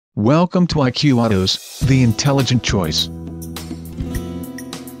Welcome to IQautos, the intelligent choice.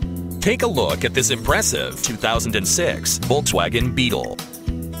 Take a look at this impressive 2006 Volkswagen Beetle.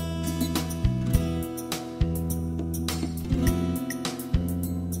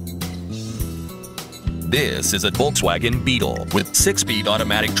 This is a Volkswagen Beetle with 6-speed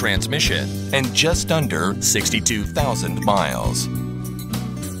automatic transmission and just under 62,000 miles.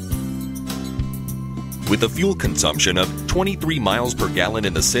 With a fuel consumption of 23 miles per gallon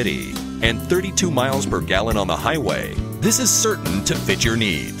in the city and 32 miles per gallon on the highway, this is certain to fit your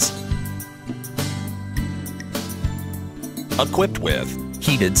needs. Equipped with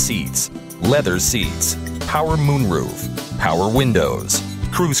heated seats, leather seats, power moonroof, power windows,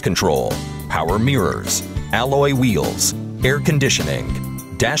 cruise control, power mirrors, alloy wheels, air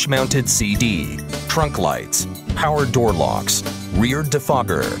conditioning, dash-mounted CD, trunk lights, power door locks, rear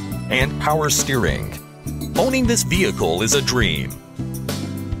defogger, and power steering. Owning this vehicle is a dream.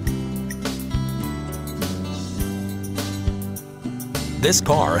 This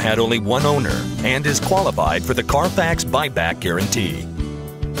car had only one owner and is qualified for the Carfax buyback guarantee.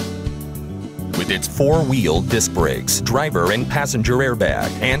 With its 4-wheel disc brakes, driver and passenger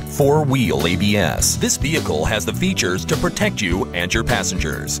airbag, and 4-wheel ABS, this vehicle has the features to protect you and your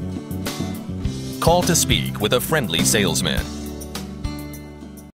passengers. Call to speak with a friendly salesman.